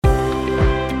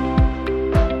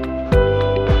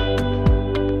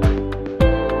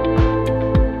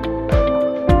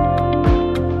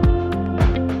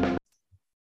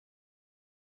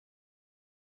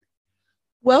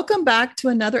Welcome back to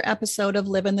another episode of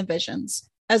Live in the Visions.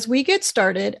 As we get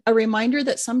started, a reminder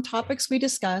that some topics we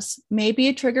discuss may be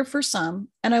a trigger for some,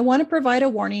 and I want to provide a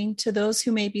warning to those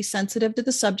who may be sensitive to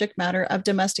the subject matter of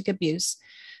domestic abuse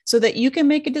so that you can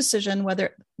make a decision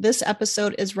whether this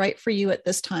episode is right for you at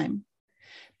this time.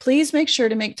 Please make sure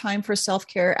to make time for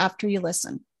self-care after you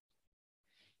listen.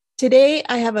 Today,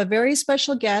 I have a very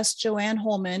special guest, Joanne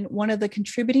Holman, one of the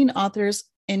contributing authors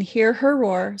in Hear Her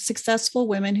Roar, Successful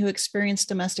Women Who Experience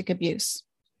Domestic Abuse.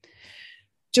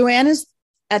 Joanne is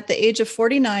at the age of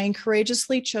 49,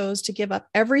 courageously chose to give up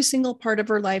every single part of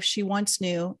her life she once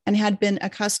knew and had been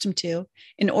accustomed to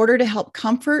in order to help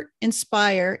comfort,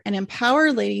 inspire, and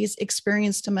empower ladies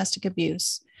experience domestic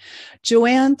abuse.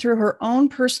 Joanne, through her own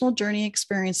personal journey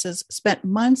experiences, spent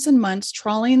months and months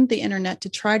trawling the internet to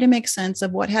try to make sense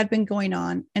of what had been going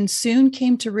on, and soon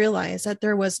came to realize that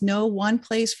there was no one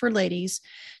place for ladies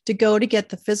to go to get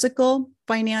the physical,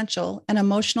 financial, and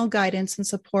emotional guidance and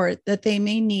support that they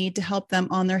may need to help them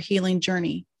on their healing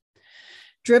journey.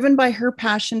 Driven by her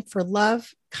passion for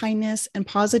love, kindness, and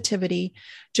positivity,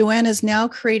 Joanne is now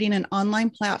creating an online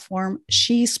platform,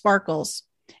 She Sparkles,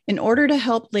 in order to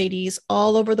help ladies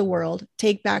all over the world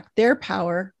take back their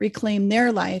power, reclaim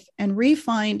their life, and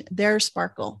refine their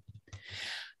sparkle.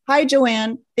 Hi,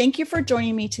 Joanne. Thank you for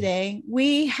joining me today.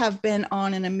 We have been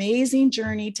on an amazing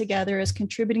journey together as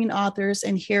contributing authors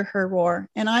in Hear Her Roar,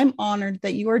 and I'm honored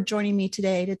that you are joining me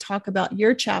today to talk about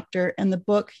your chapter in the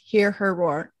book, Hear Her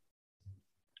Roar.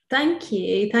 Thank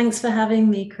you. Thanks for having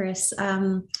me, Chris.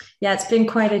 It's been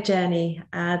quite a journey.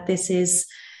 This is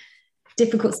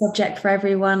difficult subject for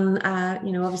everyone,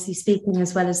 obviously speaking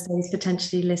as well as those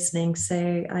potentially listening.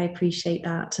 So I appreciate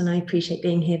that. And I appreciate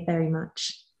being here very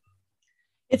much.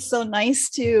 It's so nice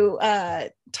to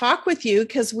talk with you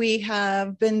because we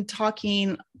have been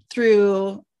talking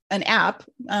through an app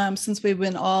since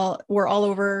we're all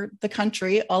over the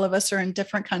country. All of us are in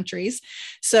different countries.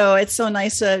 So it's so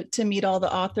nice to meet all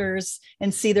the authors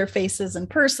and see their faces in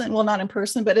person. Well, not in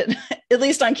person, but at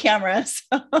least on camera.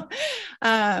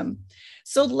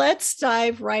 So let's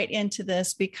dive right into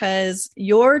this because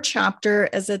your chapter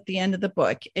is at the end of the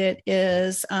book. It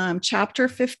is chapter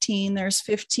 15. There's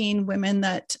 15 women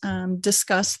that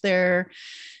discuss their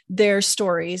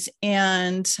stories.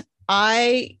 And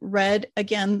I read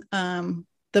again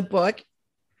the book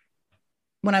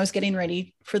when I was getting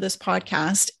ready for this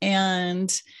podcast,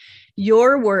 and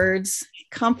your words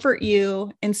comfort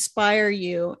you, inspire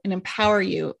you, and empower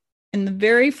you. In the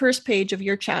very first page of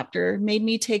your chapter made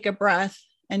me take a breath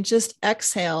and just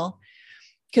exhale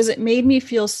because it made me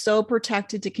feel so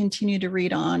protected to continue to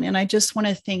read on. And I just want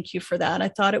to thank you for that. I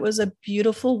thought it was a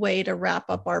beautiful way to wrap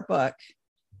up our book.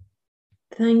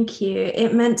 Thank you.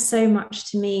 It meant so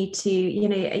much to me to,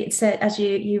 it said, as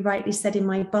you rightly said in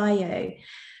my bio,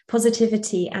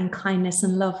 positivity and kindness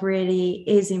and love really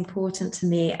is important to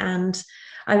me. And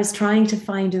I was trying to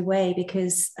find a way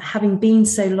because having been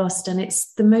so lost, and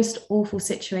it's the most awful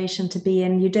situation to be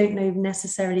in, you don't know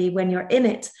necessarily when you're in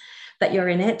it that you're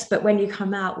in it, but when you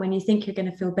come out, when you think you're going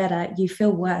to feel better, you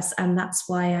feel worse. And that's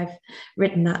why I've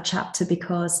written that chapter,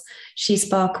 because She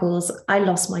Sparkles, I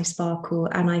lost my sparkle,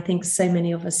 and I think so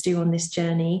many of us do on this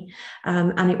journey.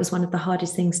 And it was one of the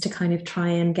hardest things to kind of try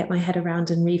and get my head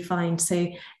around and refine. So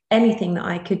anything that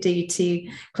I could do to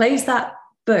close that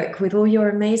book with all your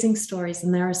amazing stories,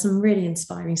 and there are some really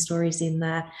inspiring stories in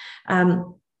there,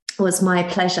 was my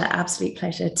pleasure, absolute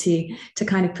pleasure to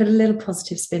kind of put a little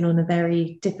positive spin on a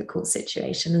very difficult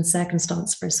situation and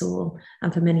circumstance for us all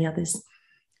and for many others.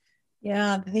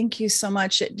 Yeah, thank you so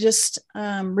much. It just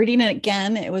reading it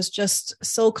again, it was just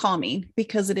so calming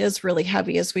because it is really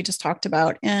heavy, as we just talked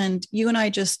about. And you and I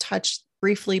just touched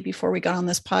briefly before we got on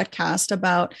this podcast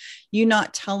about you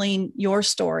not telling your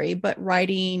story, but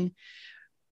writing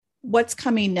what's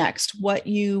coming next, what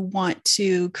you want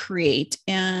to create.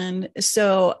 And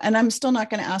I'm still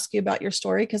not going to ask you about your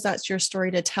story because that's your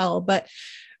story to tell, but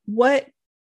what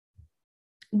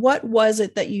was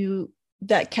it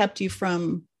that kept you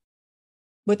from,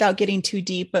 without getting too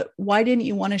deep, but why didn't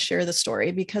you want to share the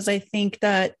story? Because I think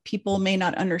that people may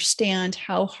not understand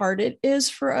how hard it is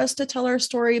for us to tell our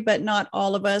story, but not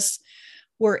all of us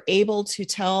were able to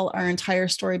tell our entire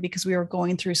story because we were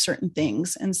going through certain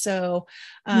things. And so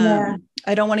I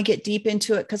don't want to get deep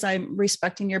into it because I'm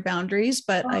respecting your boundaries,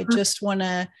 but I just want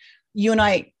to you and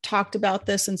I talked about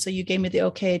this, and so you gave me the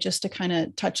okay just to kind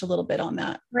of touch a little bit on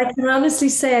that. I can honestly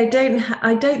say I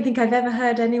don't think I've ever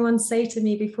heard anyone say to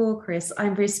me before, Chris,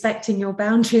 I'm respecting your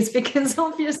boundaries, because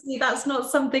obviously that's not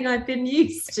something I've been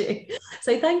used to.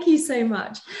 So thank you so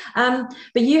much.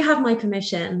 But you have my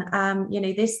permission.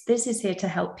 This is here to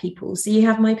help people. So you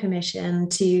have my permission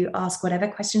to ask whatever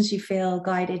questions you feel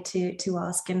guided to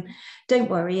ask, and don't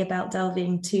worry about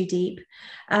delving too deep.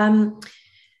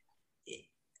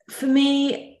 For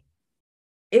me,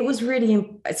 it was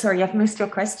really, sorry, I've missed your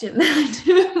question. I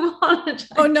do apologize.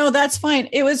 Oh no, that's fine.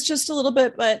 It was just a little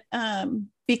bit, but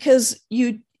because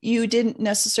you didn't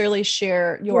necessarily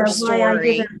share your story. Why I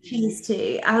didn't choose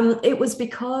to. It was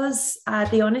because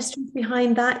the honest truth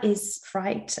behind that is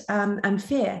fright and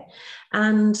fear.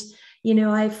 And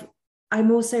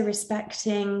I'm also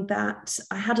respecting that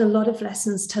I had a lot of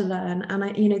lessons to learn,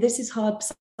 and this is hard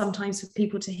sometimes for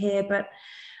people to hear, but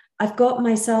I've got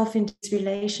myself into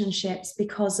relationships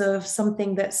because of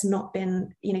something that's not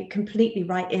been, completely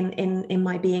right in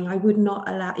my being. I would not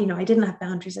allow, I didn't have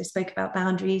boundaries. I spoke about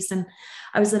boundaries, and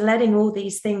I was letting all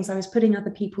these things. I was putting other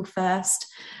people first,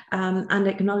 and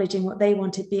acknowledging what they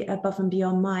wanted be above and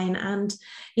beyond mine. And,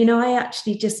 I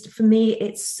actually for me,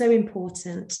 it's so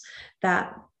important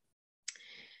that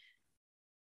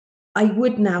I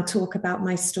would now talk about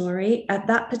my story. At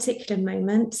that particular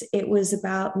moment, it was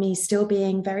about me still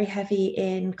being very heavy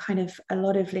in kind of a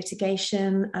lot of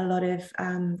litigation, a lot of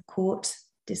court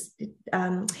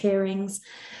hearings.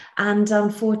 And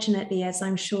unfortunately, as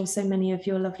I'm sure so many of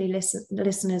your lovely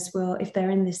listeners will, if they're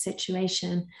in this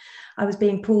situation, I was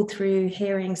being pulled through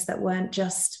hearings that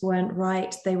weren't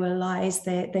right. They were lies.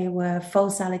 They were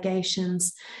false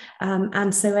allegations.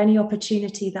 And so any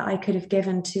opportunity that I could have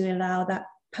given to allow that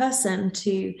person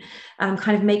to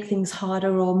kind of make things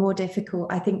harder or more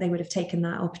difficult, I think they would have taken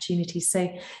that opportunity. So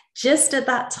just at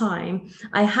that time,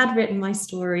 I had written my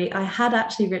story. I had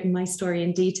actually written my story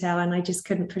in detail, and I just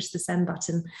couldn't push the send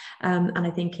button. And I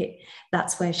think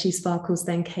that's where She Sparkles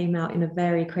then came out in a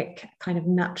very quick, kind of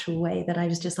natural way, that I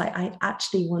was just like, I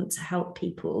actually want to help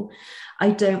people.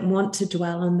 I don't want to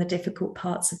dwell on the difficult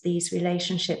parts of these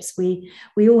relationships. We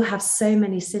all have so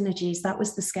many synergies. That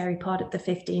was the scary part of the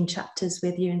 15 chapters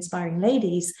with You Inspiring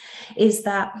Ladies, is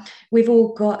that we've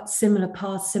all got similar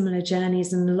paths, similar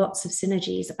journeys, and lots of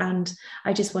synergies. And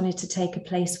I just wanted to take a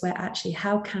place where actually,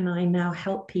 how can I now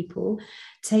help people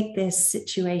take this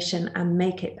situation and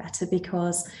make it better?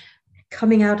 Because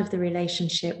coming out of the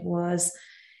relationship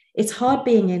it's hard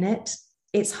being in it.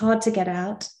 It's hard to get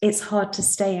out, it's hard to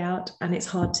stay out, and it's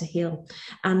hard to heal.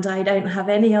 And I don't have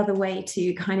any other way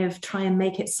to kind of try and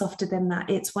make it softer than that.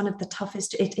 It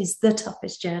is the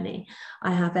toughest journey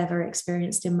I have ever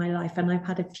experienced in my life. And I've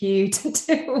had a few to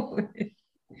deal with.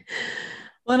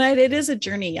 Well, and it is a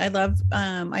journey. I love,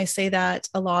 I say that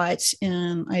a lot,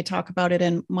 and I talk about it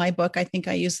in my book. I think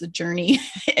I use the journey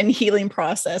and healing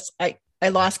process. I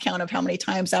lost count of how many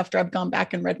times after I've gone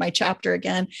back and read my chapter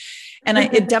again. And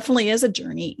it definitely is a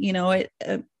journey.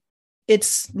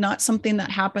 It's not something that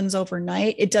happens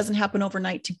overnight. It doesn't happen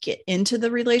overnight to get into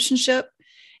the relationship.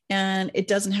 And it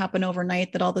doesn't happen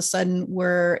overnight that all of a sudden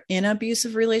we're in an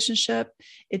abusive relationship.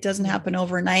 It doesn't happen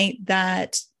overnight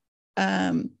that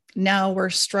now we're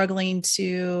struggling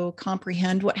to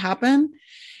comprehend what happened.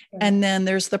 And then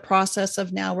there's the process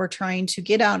of now we're trying to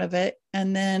get out of it.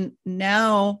 And then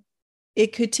now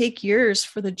it could take years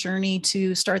for the journey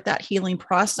to start that healing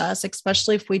process,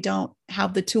 especially if we don't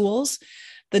have the tools,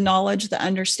 the knowledge, the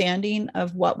understanding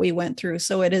of what we went through.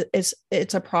 So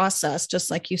it's a process,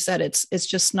 just like you said. It's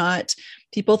just not,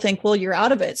 people think, well, you're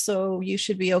out of it, so you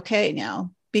should be okay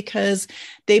now, because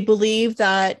they believe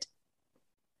that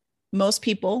most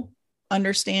people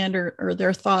understand, or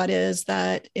their thought is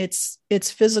that it's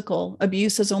physical.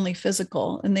 Abuse is only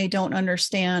physical, and they don't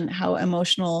understand how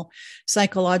emotional,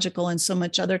 psychological, and so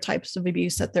much other types of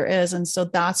abuse that there is. And so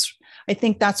I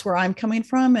think that's where I'm coming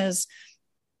from, is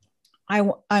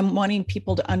I'm wanting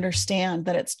people to understand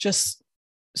that it's just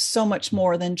so much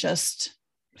more than just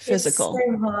physical.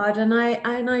 It's so hard. And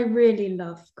I really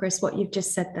love, Chris, what you've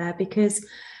just said there, because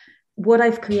what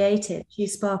I've created, She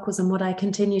Sparkles, and what I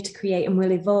continue to create and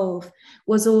will evolve,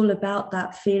 was all about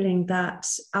that feeling that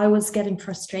I was getting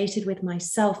frustrated with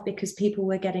myself, because people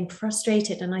were getting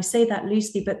frustrated. And I say that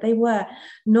loosely, but they were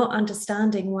not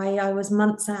understanding why I was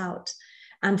months out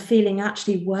and feeling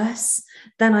actually worse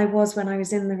than I was when I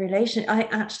was in the relationship. I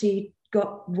actually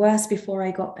got worse before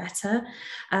I got better.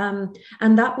 And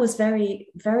that was very,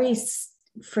 very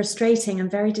frustrating and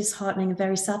very disheartening and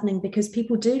very saddening, because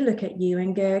people do look at you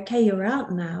and go, okay, you're out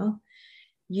now,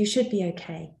 you should be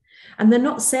okay. And they're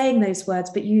not saying those words,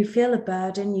 but you feel a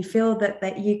burden. You feel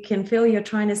that you can feel you're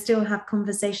trying to still have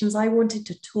conversations. I wanted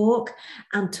to talk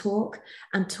and talk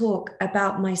and talk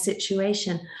about my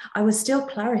situation. I was still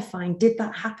clarifying, did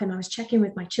that happen? I was checking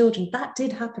with my children. That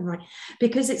did happen, right?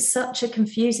 Because it's such a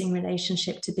confusing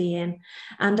relationship to be in.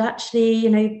 And actually, you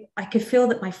know, I could feel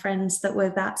that my friends that were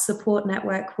that support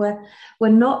network were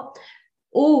not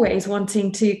always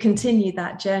wanting to continue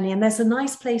that journey. And there's a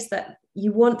nice place that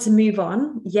you want to move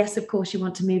on. Yes, of course, you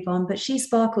want to move on, but She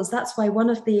Sparkles, that's why one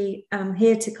of the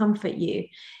Here to Comfort You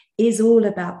is all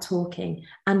about talking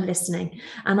and listening.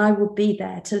 And I will be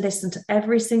there to listen to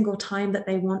every single time that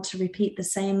they want to repeat the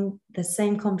same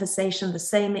conversation, the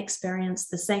same experience,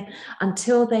 the same,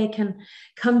 until they can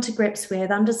come to grips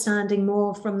with understanding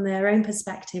more from their own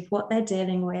perspective, what they're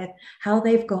dealing with, how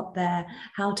they've got there,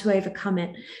 how to overcome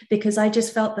it. Because I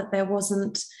just felt that there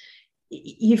wasn't,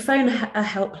 you phone a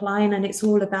helpline and it's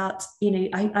all about, you know,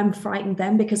 I'm frightened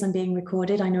then because I'm being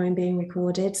recorded. I know I'm being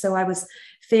recorded. So I was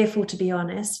fearful, to be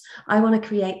honest. I want to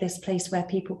create this place where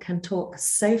people can talk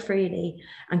so freely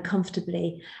and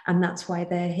comfortably. And that's why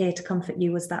they're Here to Comfort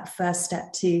You was that first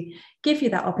step to give you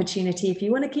that opportunity. If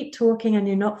you want to keep talking and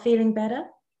you're not feeling better,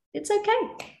 it's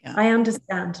okay. Yeah. I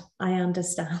understand.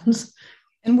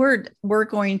 And we're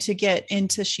going to get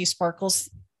into She Sparkles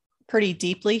pretty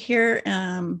deeply here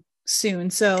soon.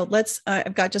 So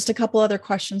I've got just a couple other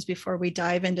questions before we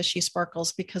dive into She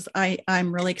Sparkles, because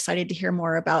I'm really excited to hear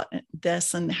more about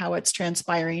this and how it's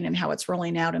transpiring and how it's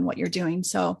rolling out and what you're doing.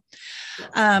 So,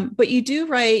 but you do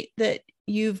write that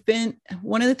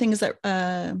one of the things that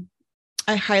I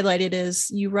highlighted is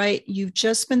you've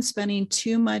just been spending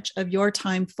too much of your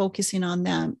time focusing on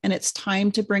them, and it's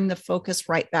time to bring the focus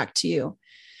right back to you.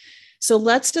 So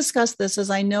let's discuss this, as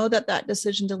I know that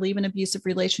decision to leave an abusive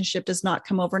relationship does not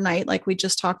come overnight, like we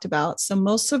just talked about. So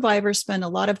most survivors spend a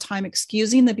lot of time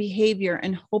excusing the behavior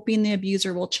and hoping the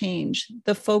abuser will change.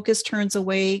 The focus turns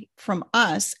away from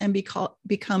us and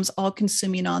becomes all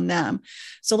consuming on them.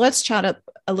 So let's chat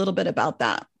a little bit about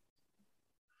that.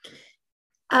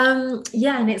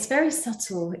 Yeah, and it's very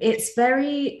subtle. It's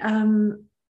very...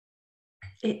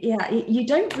 you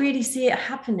don't really see it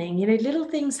happening. You know, little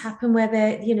things happen where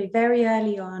they're, you know, very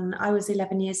early on. I was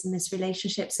 11 years in this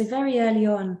relationship. So very early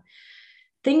on,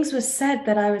 things were said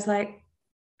that I was like,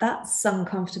 that's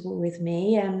uncomfortable with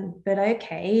me. But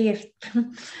okay, if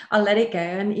I'll let it go.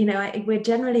 And, you know, we're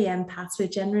generally empaths. We're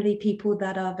generally people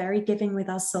that are very giving with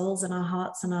our souls and our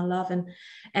hearts and our love and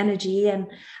energy.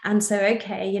 And so,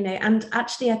 okay, you know, and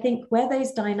actually I think where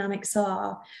those dynamics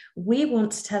are, we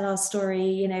want to tell our story,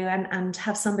 you know, and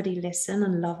have somebody listen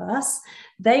and love us.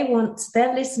 They're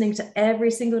listening to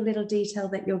every single little detail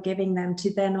that you're giving them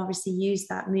to then obviously use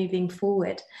that moving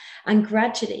forward. And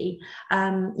gradually,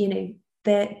 you know,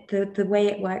 the way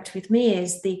it worked with me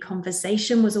is the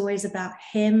conversation was always about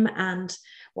him and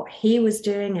what he was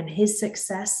doing and his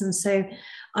success. And so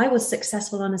I was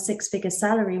successful on a 6-figure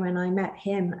salary when I met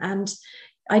him, and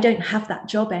I don't have that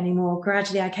job anymore.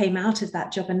 Gradually, I came out of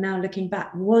that job. And now looking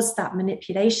back, was that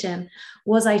manipulation?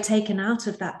 Was I taken out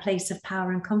of that place of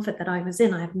power and comfort that I was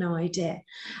in? I have no idea.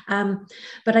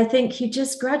 But I think you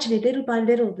just gradually, little by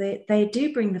little, they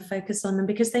do bring the focus on them,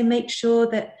 because they make sure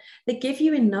that they give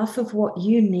you enough of what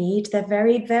you need. They're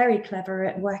very, very clever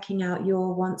at working out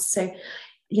your wants. So,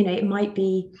 you know, it might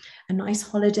be a nice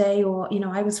holiday, or, you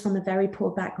know, I was from a very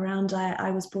poor background. I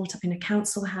was brought up in a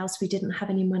council house. We didn't have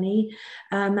any money.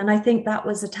 And I think that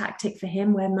was a tactic for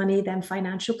him, where money, then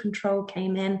financial control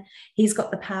came in. He's got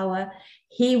the power.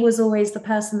 He was always the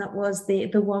person that was the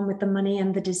one with the money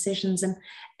and the decisions. And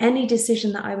any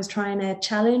decision that I was trying to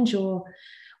challenge or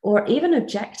even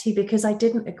object to, because I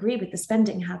didn't agree with the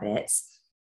spending habits,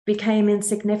 became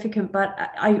insignificant. But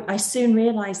I soon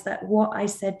realized that what I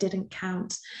said didn't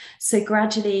count. So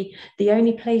gradually, the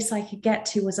only place I could get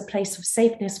to was a place of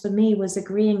safeness for me, was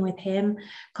agreeing with him,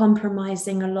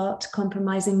 compromising a lot,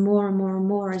 compromising more and more and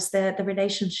more as the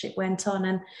relationship went on,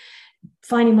 and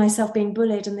finding myself being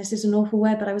bullied. And this is an awful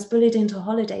word, but I was bullied into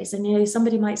holidays. And, you know,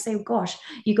 somebody might say, gosh,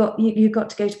 you got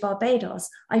to go to Barbados.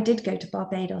 I did go to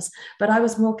Barbados, but I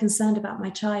was more concerned about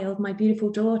my child, my beautiful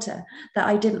daughter, that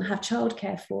I didn't have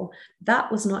childcare for.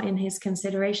 That was not in his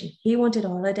consideration. He wanted a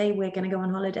holiday. We're going to go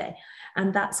on holiday.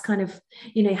 And that's kind of,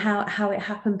 you know, how it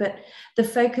happened. But the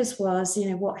focus was, you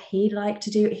know, what he liked to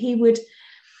do. He would,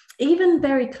 even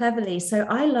very cleverly. So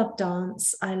I love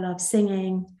dance. I love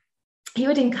singing. He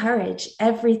would encourage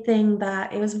everything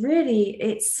that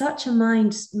it's such a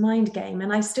mind game.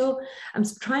 And I'm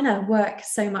trying to work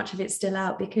so much of it still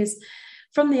out, because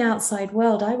from the outside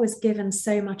world, I was given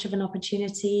so much of an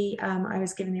opportunity. I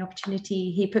was given the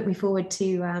opportunity. He put me forward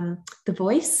to The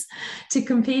Voice, to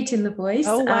compete in The Voice.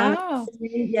 Oh, wow.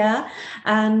 Yeah.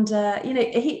 And,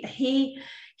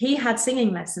 he had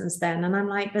singing lessons then. And I'm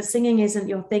like, but singing isn't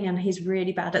your thing. And he's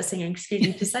really bad at singing. Excuse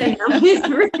me for saying that. He's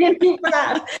really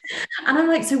bad. And I'm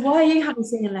like, so why are you having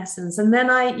singing lessons? And then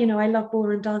I love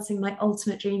ballroom dancing. My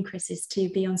ultimate dream, Chris, is to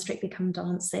be on Strictly Come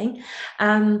Dancing.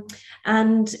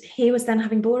 And he was then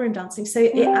having ballroom dancing. So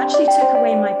it actually took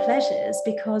away my pleasures,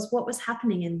 because what was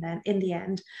happening in the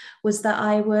end was that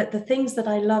the things that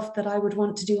I loved that I would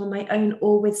want to do on my own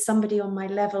or with somebody on my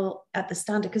level at the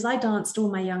standard, because I danced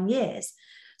all my young years.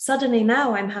 Suddenly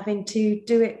now I'm having to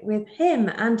do it with him,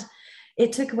 and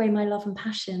it took away my love and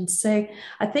passion. So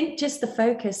I think just the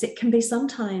focus, it can be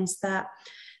sometimes that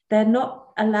they're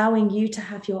not allowing you to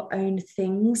have your own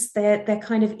things. They're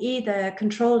kind of either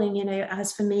controlling,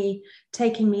 as for me,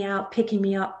 taking me out, picking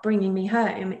me up, bringing me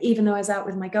home. Even though I was out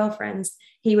with my girlfriends,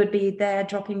 he would be there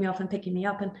dropping me off and picking me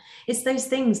up. And it's those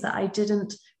things that I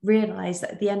didn't realize,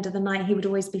 that at the end of the night, he would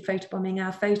always be photobombing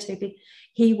our photo.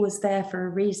 He was there for a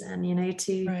reason,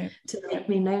 to make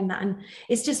me known that. And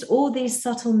it's just all these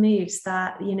subtle moves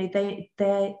that,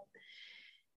 they're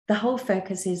the whole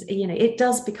focus is, it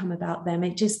does become about them.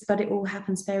 But it all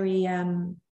happens very, I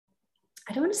don't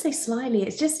want to say slyly.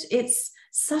 It's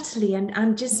subtly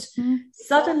and just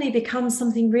suddenly becomes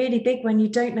something really big when you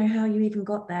don't know how you even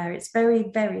got there. It's very,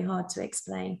 very hard to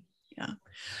explain. Yeah.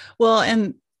 Well,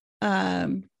 and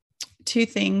two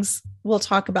things, we'll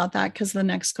talk about that, because the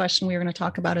next question we were going to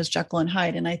talk about is Jekyll and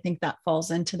Hyde. And I think that falls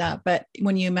into that. But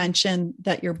when you mentioned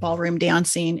that you're ballroom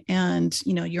dancing, and,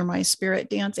 you're my spirit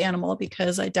dance animal,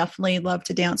 because I definitely love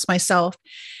to dance myself.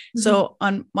 Mm-hmm. So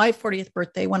on my 40th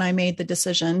birthday, when I made the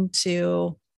decision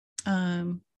to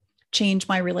change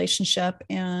my relationship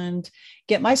and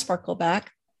get my sparkle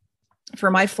back for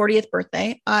my 40th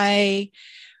birthday,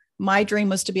 my dream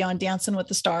was to be on Dancing with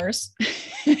the Stars,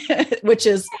 which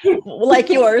is like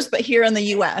yours, but here in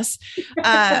the US.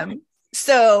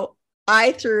 So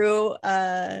I threw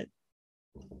a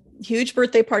huge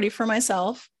birthday party for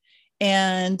myself,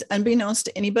 and unbeknownst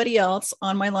to anybody else,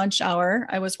 on my lunch hour,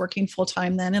 I was working full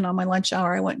time then. And on my lunch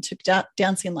hour, I went and took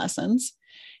dancing lessons,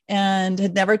 and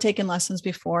had never taken lessons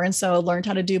before. And so learned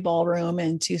how to do ballroom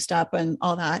and two-step and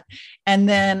all that. And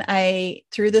then I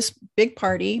threw this big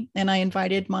party, and I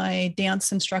invited my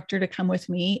dance instructor to come with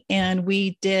me. And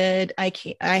I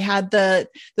had the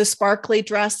sparkly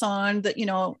dress on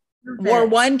that, wore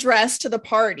one dress to the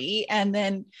party, and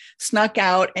then snuck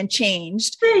out and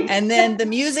changed. And then the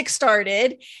music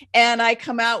started, and I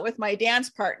come out with my dance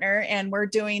partner, and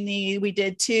we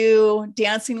did 2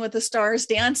 Dancing with the Stars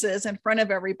dances in front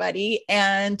of everybody.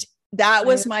 And that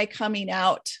was my coming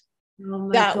out. Oh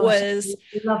my gosh,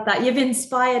 I love that. You've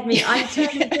inspired me. I'm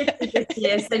turning 50 this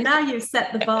year, so now you've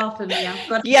set the bar for me. I've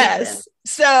got to yes.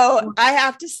 So I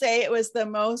have to say, it was the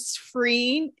most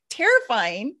freeing,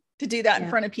 terrifying to do that in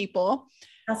front of people,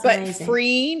 but amazing.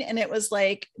 Freeing. And it was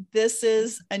like, this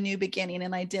is a new beginning.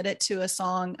 And I did it to a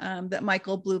song that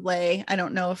Michael Bublé,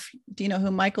 do you know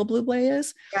who Michael Bublé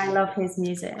is? Yeah, I love his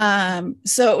music.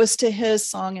 So it was to his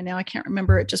song, and now I can't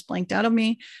remember, it just blanked out of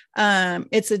me.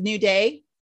 It's a new day,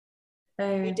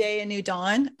 new day, a new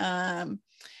dawn.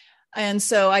 And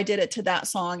so I did it to that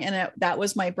song, and that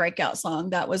was my breakout song.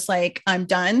 That was like, I'm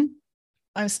done.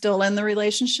 I'm still in the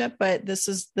relationship, but this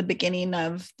is the beginning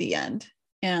of the end.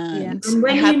 And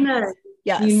when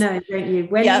yes. you know, don't you?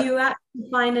 When you actually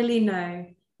finally know,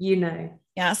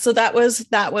 Yeah. So that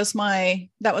was my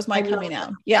coming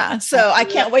out. Yeah. So I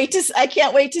can't wait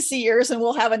to see yours, and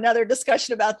we'll have another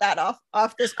discussion about that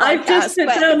off this podcast. I've just put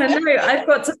down a note. I've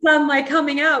got to plan my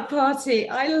coming out party.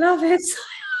 I love it.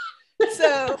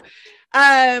 So,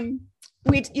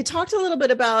 you talked a little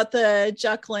bit about the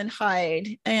Jekyll and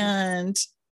Hyde, and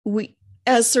we,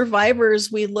 as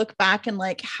survivors, we look back and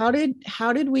like, how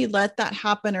did we let that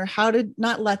happen? Or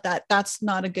that's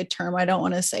not a good term. I don't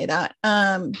want to say that.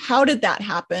 How did that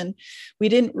happen? We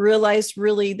didn't realize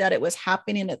really that it was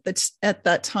happening at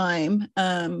that time.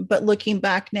 But looking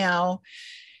back now,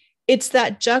 it's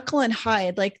that Jekyll and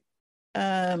Hyde, like,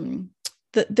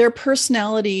 their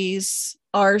personalities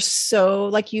are so,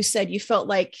 like you said, you felt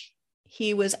like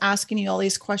he was asking you all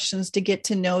these questions to get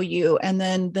to know you. And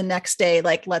then the next day,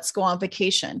 like, let's go on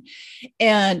vacation.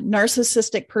 And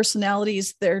narcissistic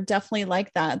personalities, they're definitely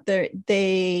like that.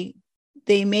 They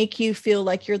make you feel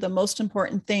like you're the most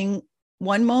important thing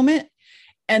one moment,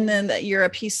 and then that you're a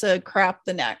piece of crap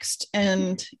the next.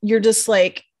 And you're just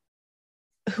like,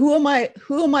 who am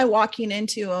I walking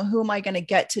into, and who am I going to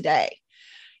get today?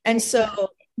 And so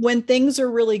when things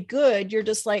are really good, you're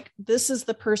just like, this is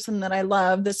the person that I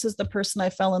love. This is the person I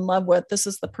fell in love with. This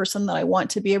is the person that I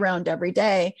want to be around every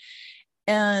day.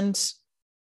 And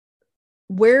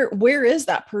where is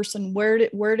that person?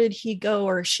 Where did he go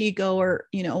or she go? Or,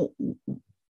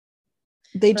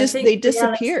 they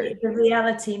disappeared. The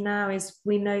reality now is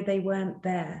we know they weren't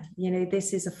there.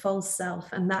 This is a false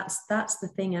self. And that's the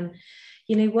thing. And,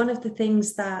 one of the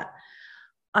things that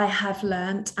I have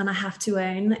learned, and I have to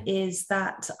own, is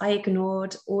that I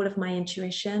ignored all of my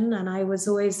intuition, and I was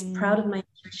always proud of my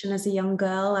intuition as a young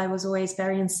girl. I was always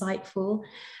very insightful.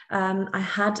 I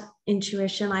had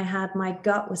intuition. My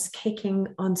gut was kicking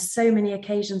on so many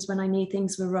occasions when I knew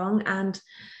things were wrong, and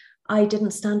I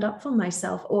didn't stand up for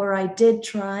myself, or I did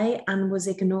try and was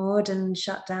ignored and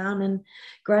shut down. And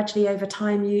gradually over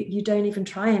time, you don't even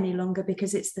try any longer,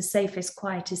 because it's the safest,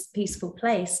 quietest, peaceful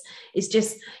place. It's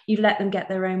just, you let them get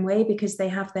their own way, because they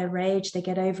have their rage, they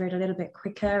get over it a little bit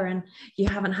quicker, and you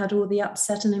haven't had all the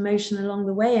upset and emotion along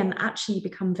the way, and actually you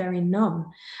become very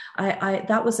numb.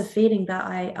 That was a feeling that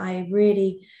I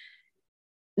really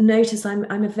noticed.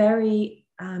 I'm a very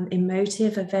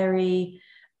emotive, a very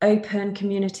open,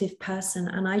 communicative person,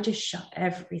 and I just shut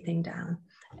everything down,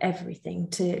 everything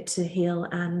to heal.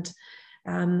 And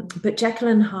but Jekyll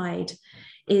and Hyde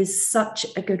is such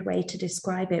a good way to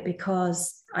describe it,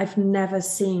 because I've never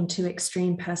seen two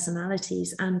extreme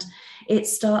personalities. And it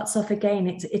starts off again,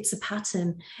 it's a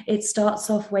pattern. It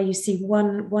starts off where you see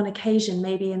one occasion,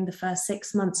 maybe in the first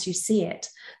 6 months you see it,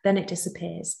 then it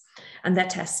disappears, and they're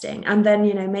testing. And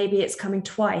then, maybe it's coming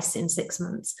twice in 6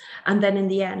 months. And then in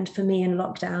the end, for me in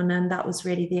lockdown, and that was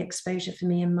really the exposure for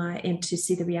me to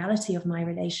see the reality of my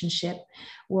relationship,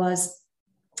 was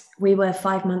we were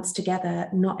 5 months together,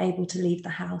 not able to leave the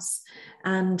house.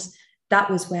 And that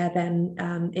was where then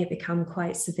it became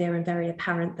quite severe and very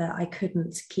apparent that I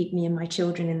couldn't keep me and my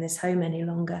children in this home any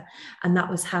longer. And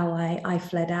that was how I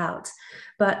fled out.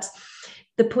 But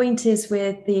the point is,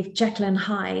 with the Jekyll and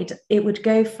Hyde, it would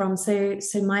go from, so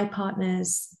my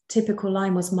partner's typical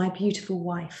line was, my beautiful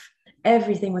wife.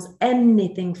 Everything was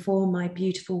anything for my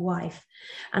beautiful wife.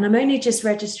 And I'm only just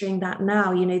registering that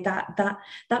now,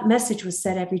 that message was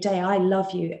said every day, I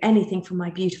love you, anything for my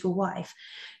beautiful wife,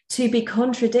 to be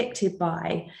contradicted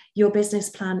by, your business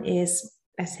plan is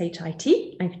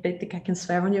SHIT. I don't think I can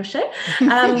swear on your show.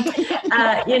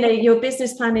 Your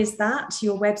business plan is that,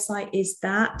 your website is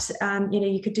that,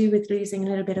 you could do with losing a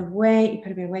little bit of weight, you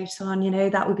put a bit of weight on,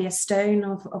 that would be a stone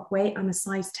of weight. I'm a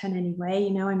size 10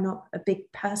 anyway, I'm not a big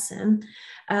person.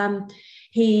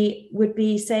 He would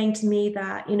be saying to me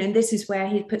that, and this is where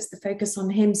he puts the focus on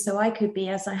him. So I could be,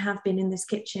 as I have been in this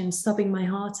kitchen, sobbing my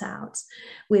heart out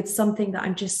with something that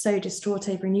I'm just so distraught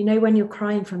over. And when you're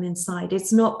crying from inside,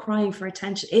 it's not crying for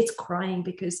attention. It's crying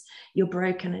because you're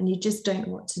broken and you just don't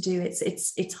know what to do.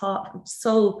 It's heart,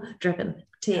 soul driven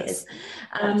tears.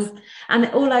 Yes. And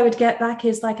all I would get back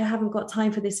is like, I haven't got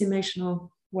time for this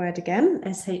emotional word again,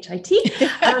 SHIT.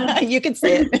 You can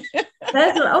say it. I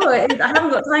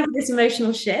haven't got time for this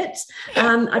emotional shit.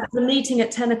 I had a meeting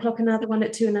at 10 o'clock, another one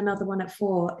at 2 and another one at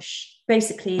 4.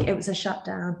 Basically, it was a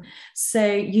shutdown. So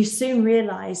you soon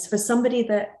realize, for somebody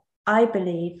that I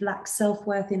believe lacks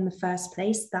self-worth in the first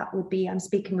place, that would be, I'm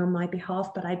speaking on my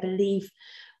behalf, but I believe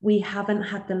we haven't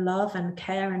had the love and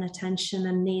care and attention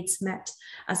and needs met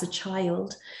as a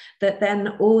child, that then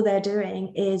all they're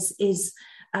doing is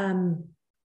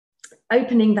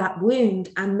opening that wound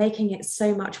and making it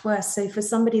so much worse. So for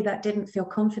somebody that didn't feel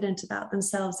confident about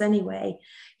themselves anyway,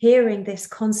 hearing this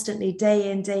constantly day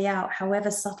in, day out,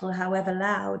 however subtle, however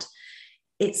loud,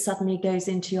 it suddenly goes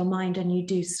into your mind and you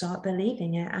do start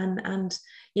believing it. And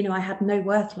I had no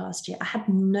worth last year. I had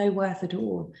no worth at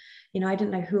all. I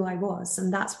didn't know who I was.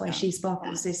 And that's why She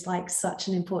Sparkles is like such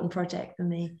an important project for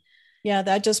me. Yeah,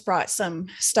 that just brought some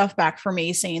stuff back for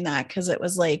me, saying that, because it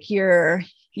was like, you're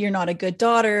not a good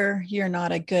daughter, you're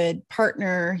not a good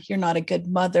partner, you're not a good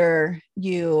mother,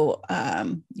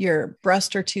 your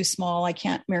breasts are too small. I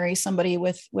can't marry somebody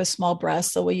with small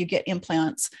breasts. So will you get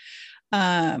implants?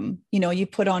 You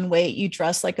put on weight, you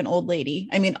dress like an old lady.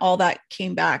 I mean, all that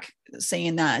came back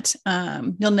saying that,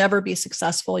 you'll never be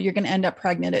successful. You're going to end up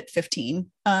pregnant at 15.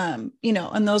 And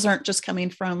those aren't just coming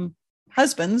from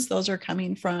husbands. Those are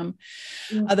coming from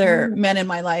other men in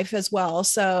my life as well.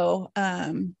 So,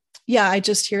 I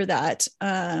just hear that.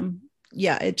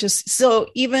 So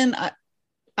even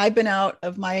I've been out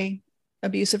of my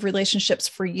abusive relationships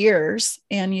for years,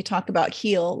 and you talk about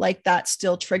heal, like that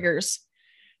still triggers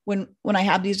when I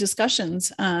have these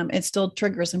discussions, it still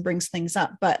triggers and brings things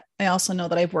up, but I also know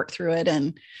that I've worked through it,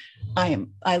 and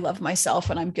I love myself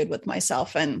and I'm good with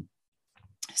myself. And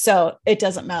so it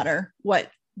doesn't matter what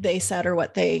they said or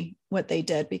what they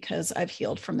did, because I've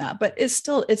healed from that. But it's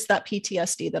that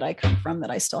PTSD that I come from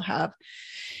that I still have,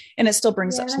 and it still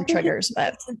brings up some triggers.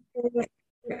 But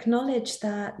acknowledge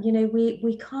that, you know,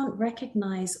 we can't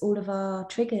recognize all of our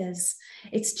triggers.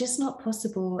 It's just not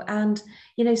possible. And,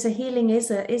 you know, so healing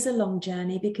is a long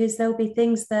journey, because there'll be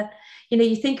things that, you know,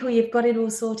 you think, oh, you've got it all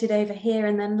sorted over here,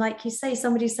 and then, like you say,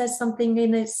 somebody says something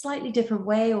in a slightly different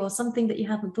way, or something that you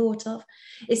hadn't thought of.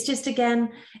 It's just, again,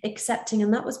 accepting.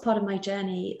 And that was part of my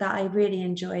journey that I really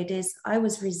enjoyed, is I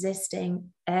was resisting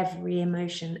every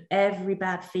emotion, every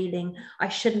bad feeling. I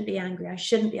shouldn't be angry, I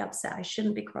shouldn't be upset, I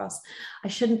shouldn't be cross, I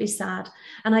shouldn't be sad.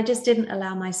 And I just didn't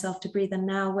allow myself to breathe. And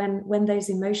now when those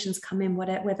emotions come in,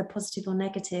 whether positive or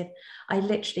negative, I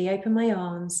literally open my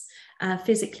arms,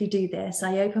 physically do this.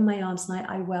 I open my arms and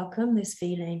I welcome this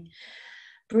feeling,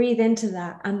 breathe into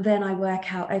that, and then I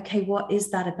work out, okay, what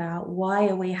is that about? Why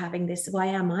are we having this? Why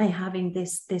am I having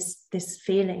this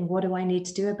feeling? What do I need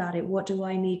to do about it? What do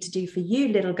I need to do for you,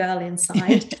 little girl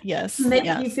inside? Yes, to make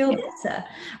you feel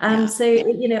better. So,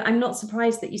 you know, I'm not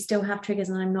surprised that you still have triggers,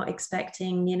 and I'm not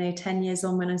expecting, you know, 10 years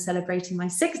on, when I'm celebrating my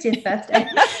 60th birthday,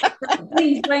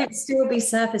 things won't still be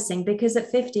surfacing, because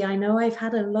at 50, I know I've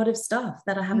had a lot of stuff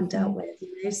that I haven't dealt with,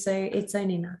 you know, so it's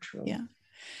only natural. Yeah.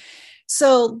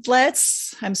 So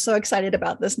I'm so excited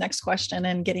about this next question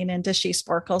and getting into She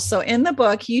Sparkles. So in the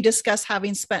book, you discuss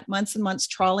having spent months and months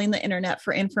trawling the internet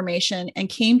for information, and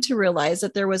came to realize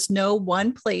that there was no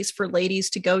one place for ladies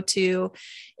to go to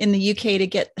in the UK to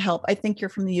get help. I think you're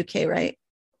from the UK, right?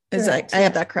 I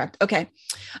have that correct? Okay.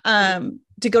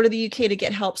 To go to the UK to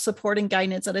get help, support, and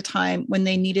guidance at a time when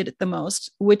they needed it the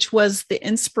most, which was the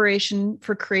inspiration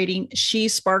for creating She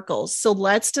Sparkles. So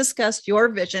let's discuss your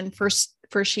vision for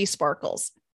She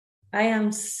Sparkles. I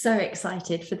am so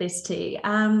excited for this too.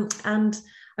 And I'm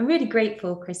really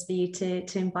grateful, Chris, for you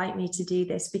to invite me to do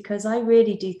this, because I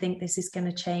really do think this is going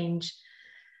to change,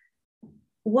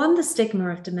 one, the stigma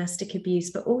of domestic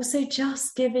abuse, but also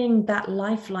just giving that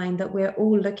lifeline that we're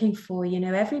all looking for. You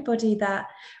know, everybody that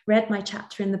read my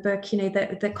chapter in the book, you know,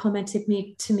 that commented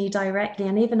to me directly,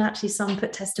 and even actually some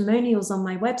put testimonials on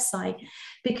my website,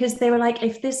 because they were like,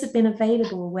 if this had been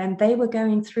available when they were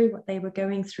going through what they were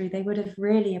going through, they would have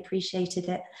really appreciated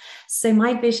it. So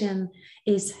my vision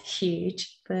is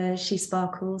huge for She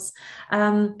Sparkles.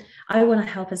 I want to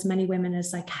help as many women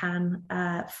as I can,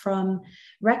 from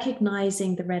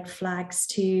recognizing the red flags,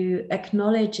 to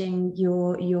acknowledging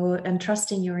your and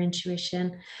trusting your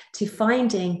intuition, to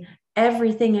finding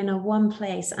everything in a one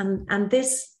place. And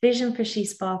this vision for She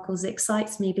Sparkles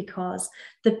excites me, because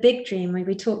the big dream, when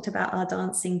we talked about our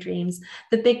dancing dreams,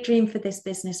 the big dream for this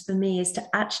business for me is to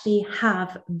actually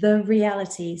have the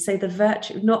reality. So the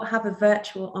virtual, not have a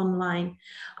virtual online.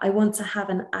 I want to have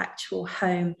an actual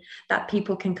home that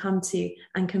people can come to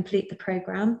and complete the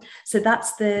program. So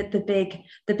that's the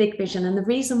big vision. And the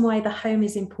reason why the home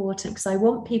is important, because I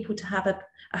want people to have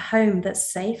a home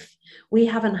that's safe. We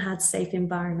haven't had safe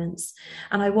environments,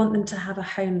 and I want them to have a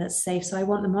home that's safe. So I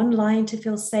want them online to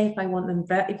feel safe. I want them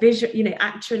visual, you know,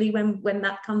 actually when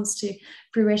that comes to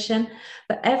fruition.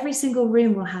 But every single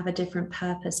room will have a different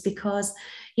purpose, because,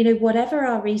 you know, whatever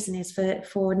our reason is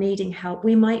for needing help,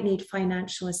 we might need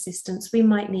financial assistance, we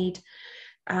might need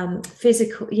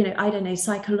physical, you know, I don't know,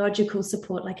 psychological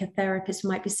support, like a therapist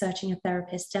might be searching a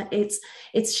therapist.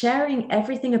 It's sharing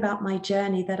everything about my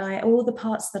journey, all the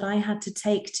parts that I had to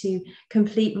take to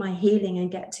complete my healing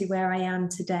and get to where I am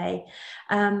today,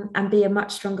 and be a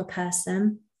much stronger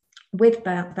person with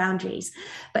boundaries.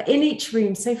 But in each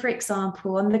room, so for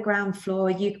example, on the ground floor,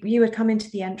 you would come into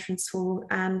the entrance hall.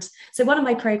 And so one of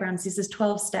my programs is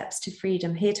 12 steps to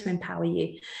freedom, here to empower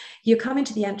you. You come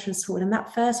into the entrance hall, and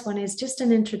that first one is just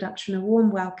an introduction, a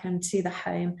warm welcome to the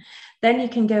home. Then you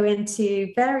can go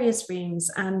into various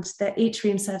rooms, and each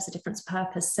room serves a different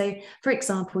purpose. So for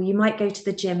example, you might go to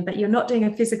the gym, but you're not doing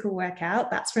a physical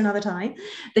workout. That's for another time.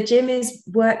 The gym is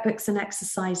workbooks and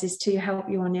exercises to help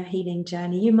you on your healing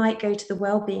journey. You might go to the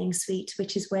well-being suite,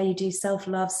 which is where you do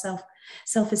self-love,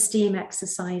 self-esteem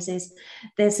exercises.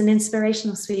 There's an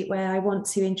inspirational suite where I want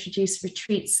to introduce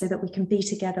retreats so that we can be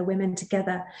together, women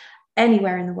together,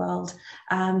 anywhere in the world,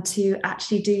 to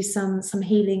actually do some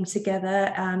healing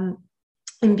together,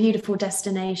 in beautiful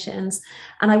destinations.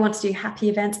 And I want to do happy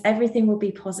events. Everything will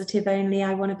be positive only.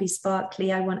 I want to be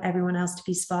sparkly. I want everyone else to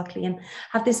be sparkly, and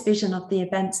have this vision of the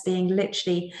events being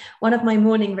literally one of my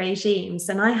morning regimes.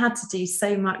 And I had to do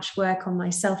so much work on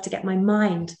myself to get my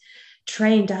mind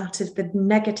trained out of the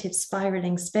negative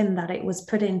spiraling spin that it was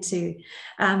put into,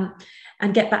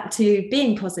 and get back to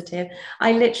being positive.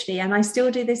 I literally, and I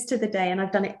still do this to the day, and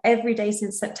I've done it every day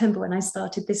since September when I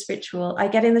started this ritual. I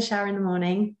get in the shower in the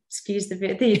morning, excuse the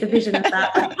vision of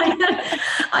that.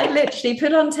 I literally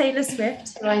put on Taylor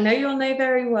Swift, who I know you'll know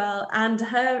very well, and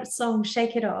her song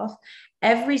Shake It Off.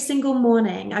 Every single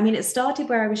morning. I mean, it started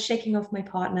where I was shaking off my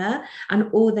partner and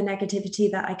all the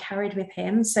negativity that I carried with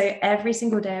him. So every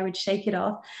single day I would shake it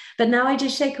off. But now I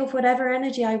just shake off whatever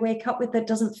energy I wake up with that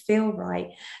doesn't feel right.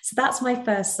 So that's my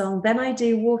first song. Then I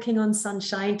do Walking on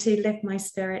Sunshine to lift my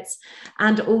spirits,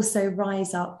 and also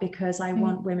Rise Up, because I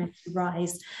want women to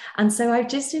rise. And so I've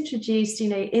just introduced,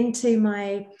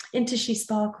 into She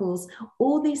Sparkles,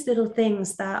 all these little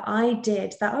things that I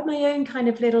did that are my own kind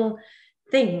of little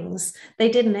things. They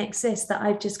didn't exist, that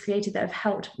I've just created, that have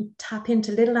helped tap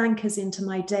into little anchors into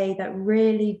my day that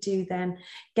really do then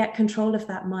get control of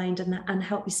that mind, and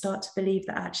help you start to believe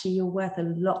that actually you're worth a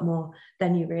lot more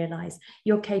than you realize.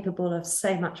 You're capable of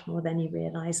so much more than you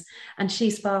realize. And She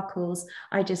Sparkles,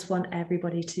 I just want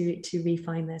everybody to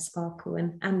refine their sparkle.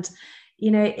 And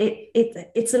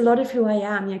it's a lot of who I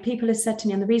am. People have said to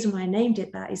me, and the reason why I named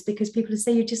it that is because people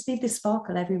say you just need this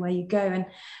sparkle everywhere you go. And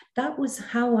that was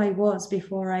how I was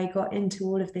before I got into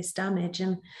all of this damage.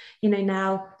 And,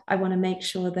 now I want to make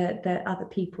sure that other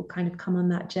people kind of come on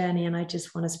that journey, and I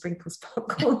just want to sprinkle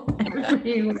sparkle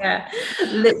everywhere,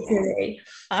 literally.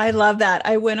 I love that.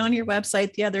 I went on your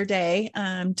website the other day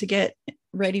to get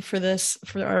ready for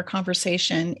our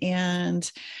conversation,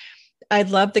 and I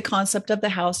love the concept of the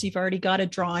house. You've already got a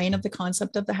drawing of the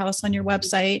concept of the house on your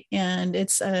website, and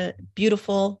it's a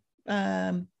beautiful.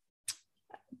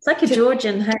 It's like a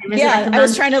Georgian home. Yeah, I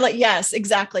was trying to yes,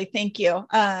 exactly. Thank you.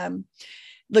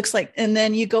 Looks like, and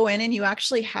then you go in and you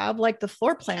actually have like the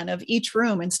floor plan of each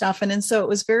room and stuff. And then so it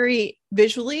was very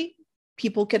visually,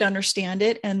 people could understand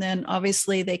it. And then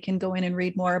obviously they can go in and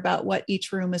read more about what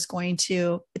each room is going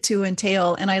to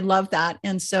entail. And I love that.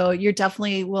 And so you're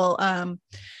definitely will,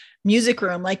 music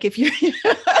room, like if you're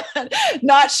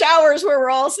not showers where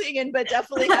we're all singing, but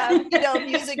definitely have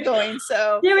music going.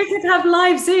 So yeah, we could have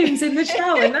live Zooms in the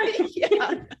shower.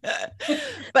 Yeah.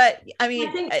 But I mean,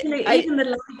 I think even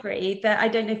the library, that I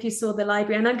don't know if you saw the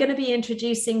library, and I'm going to be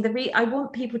introducing I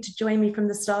want people to join me from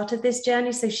the start of this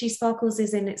journey. So She Sparkles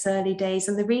is in its early days,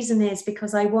 and the reason is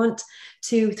because I want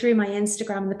to, through my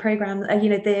Instagram and the program,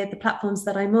 the platforms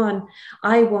that I'm on,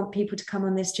 I want people to come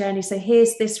on this journey. So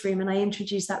here's this room, and I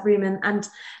introduce that room and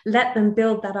let them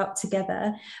build that up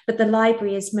together. But the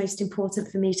library is most important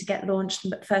for me to get launched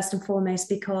first and foremost,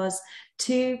 because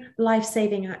 2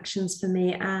 life-saving actions for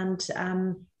me, and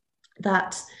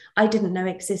that I didn't know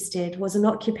existed, was an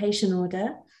occupation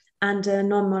order and a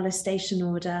non-molestation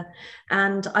order.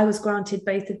 And I was granted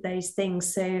both of those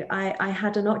things. So I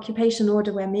had an occupation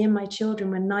order where me and my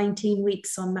children were 19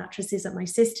 weeks on mattresses at my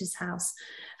sister's house,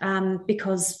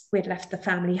 because we'd left the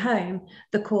family home.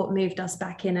 The court moved us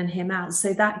back in and him out.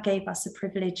 So that gave us a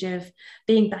privilege of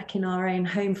being back in our own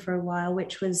home for a while,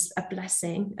 which was a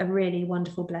blessing, a really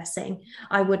wonderful blessing.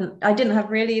 I didn't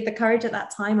have really the courage at that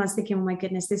time. I was thinking, oh my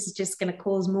goodness, this is just going to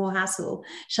cause more hassle.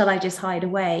 Shall I just hide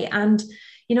away? And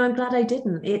I'm glad I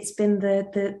didn't. It's been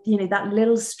that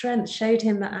little strength showed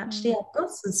him that actually I've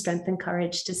got some strength and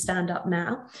courage to stand up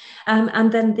now. And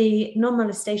then the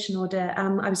non-molestation order,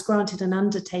 I was granted an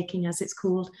undertaking, as it's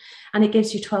called, and it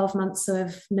gives you 12 months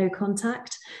of no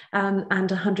contact and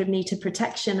 100-meter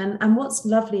protection. And what's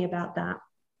lovely about that,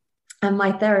 and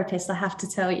my therapist, I have to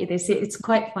tell you this, it's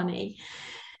quite funny.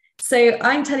 So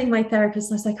I'm telling my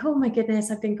therapist, I was like, oh my goodness,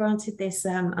 I've been granted this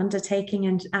undertaking,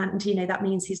 and that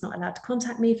means he's not allowed to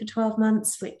contact me for 12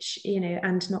 months, which,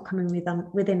 and not coming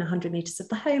within 100 meters of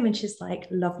the home. And she's like,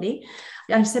 lovely.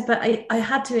 I said, but I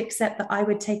had to accept that I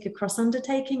would take a cross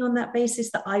undertaking on that basis,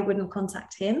 that I wouldn't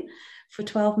contact him for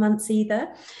 12 months either.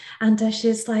 And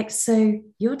she's like, so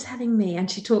you're telling me, and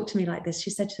she talked to me like this,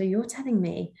 she said, so you're telling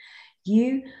me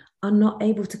you are not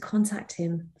able to contact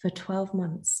him for 12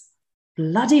 months?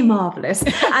 Bloody marvelous.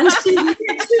 And she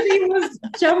literally was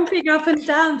jumping up and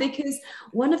down, because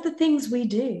one of the things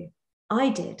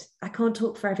I can't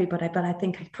talk for everybody, but I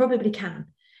think I probably can,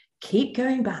 keep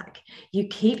going back. You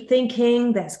keep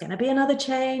thinking there's going to be another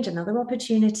change, another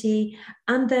opportunity,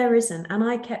 and there isn't. And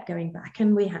I kept going back,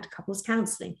 and we had couples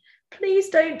counseling. Please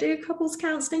don't do couples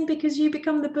counseling, because you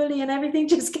become the bully and everything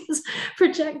just gets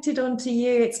projected onto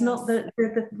you. It's not the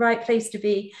right place to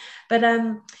be. But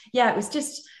it was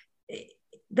just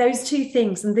those 2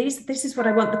 things, and this is what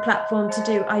I want the platform to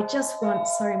do. I just want,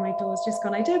 sorry, my door's just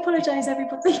gone. I do apologize,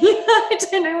 everybody. I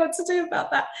don't know what to do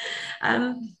about that.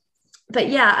 but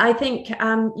yeah, I think,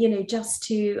 just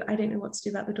to, I don't know what to do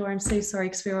about the door. I'm so sorry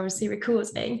because we're obviously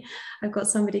recording. I've got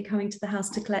somebody coming to the house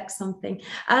to collect something.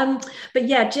 But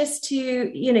yeah, just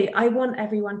to, I want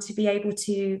everyone to be able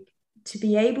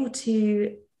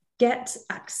to get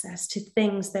access to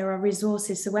things. There are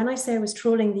resources. So when I say I was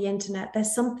trawling the internet,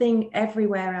 there's something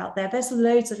everywhere out there. There's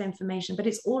loads of information, but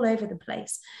it's all over the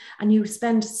place. And you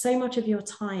spend so much of your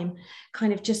time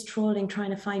kind of just trawling, trying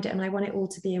to find it. And I want it all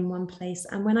to be in one place.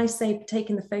 And when I say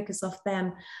taking the focus off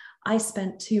them, I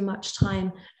spent too much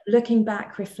time looking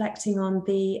back, reflecting on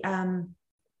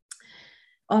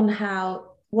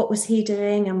what was he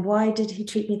doing and why did he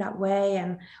treat me that way,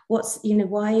 and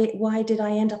why did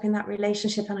I end up in that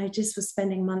relationship? And I just was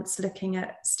spending months looking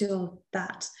at still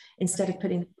that instead of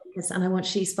putting the focus. And I want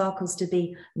She Sparkles to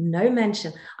be no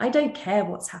mention. I don't care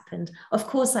what's happened. Of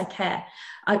course I care.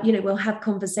 We'll have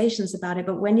conversations about it,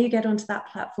 but when you get onto that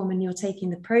platform and you're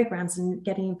taking the programs and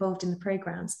getting involved in the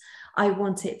programs, I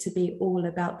want it to be all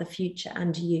about the future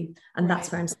and you. And that's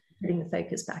where I'm putting the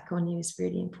focus back on you is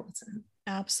really important.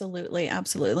 Absolutely.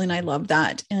 Absolutely. And I love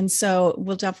that. And so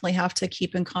we'll definitely have to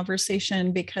keep in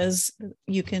conversation because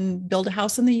you can build a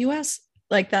house in the US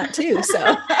like that too.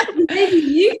 So maybe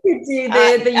you could do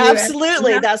the US.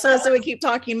 Absolutely. That's also we keep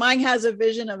talking. Mine has a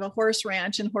vision of a horse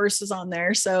ranch and horses on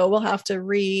there. So we'll have to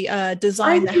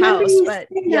redesign the house. But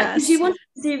yes, you wanted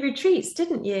to do retreats,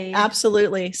 didn't you?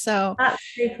 Absolutely. So that's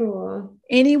so cool.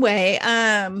 Anyway,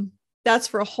 that's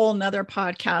for a whole nother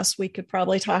podcast we could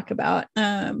probably talk about.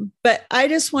 But I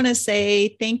just want to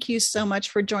say thank you so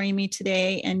much for joining me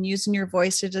today and using your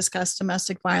voice to discuss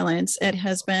domestic violence. It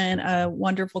has been a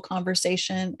wonderful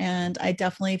conversation, and I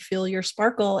definitely feel your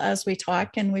sparkle as we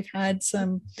talk. And we've had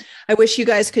I wish you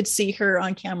guys could see her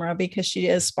on camera because she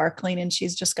is sparkling and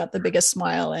she's just got the biggest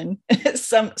smile and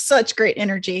such great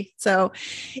energy. So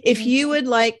if you would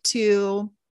like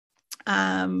to,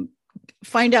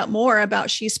 find out more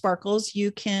about She Sparkles, you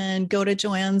can go to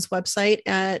Joanne's website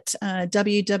at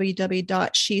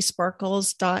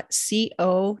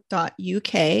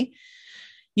www.shesparkles.co.uk.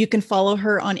 You can follow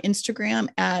her on Instagram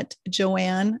at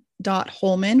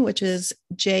joanne.holman, which is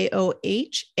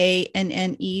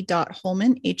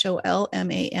JOHANNE.Holman,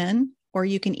 HOLMAN, or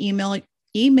you can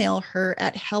email her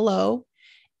at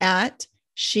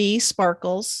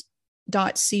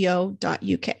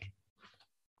hello@shesparkles.co.uk.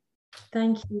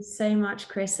 Thank you so much,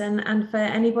 Chris. And for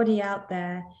anybody out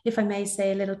there, if I may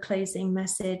say a little closing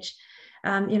message,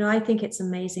 I think it's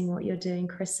amazing what you're doing,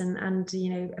 Chris, and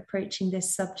approaching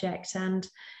this subject. And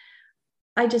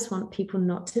I just want people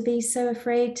not to be so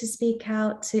afraid to speak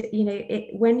out.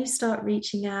 When you start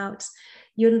reaching out,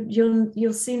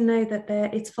 you'll soon know that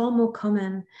it's far more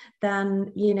common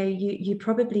than you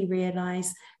probably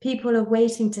realize. People are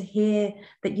waiting to hear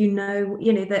that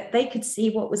that they could see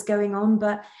what was going on,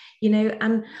 but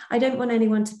and I don't want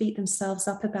anyone to beat themselves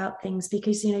up about things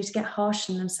because to get harsh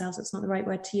on themselves, it's not the right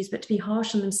word to use, but to be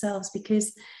harsh on themselves,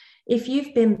 because if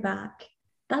you've been back,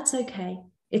 that's okay.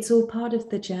 It's all part of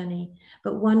the journey.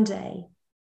 But one day,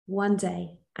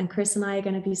 and Chris and I are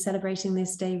going to be celebrating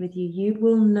this day with you,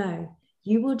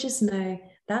 you will just know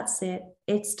that's it.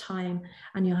 It's time.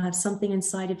 And you'll have something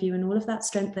inside of you and all of that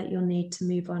strength that you'll need to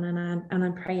move on. And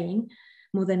I'm praying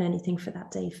more than anything for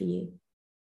that day for you.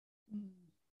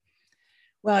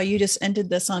 Well, you just ended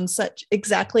this on such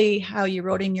exactly how you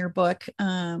wrote in your book.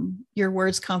 Your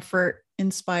words comfort,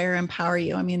 inspire, empower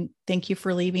you. I mean, thank you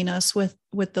for leaving us with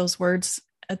those words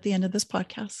at the end of this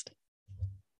podcast.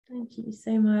 Thank you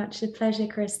so much. A pleasure,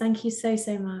 Chris. Thank you so,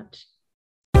 so much.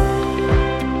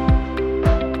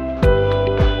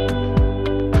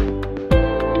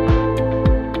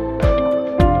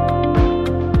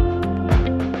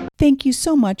 Thank you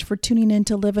so much for tuning in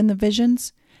to Live in the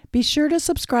Visions. Be sure to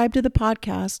subscribe to the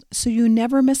podcast so you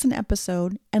never miss an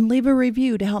episode, and leave a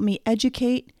review to help me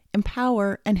educate,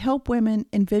 empower, and help women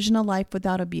envision a life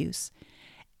without abuse.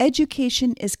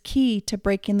 Education is key to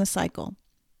breaking the cycle.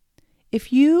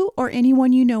 If you or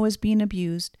anyone you know is being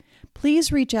abused,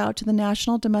 please reach out to the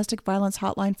National Domestic Violence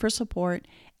Hotline for support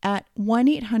at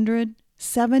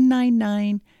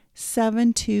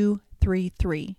 1-800-799-7233.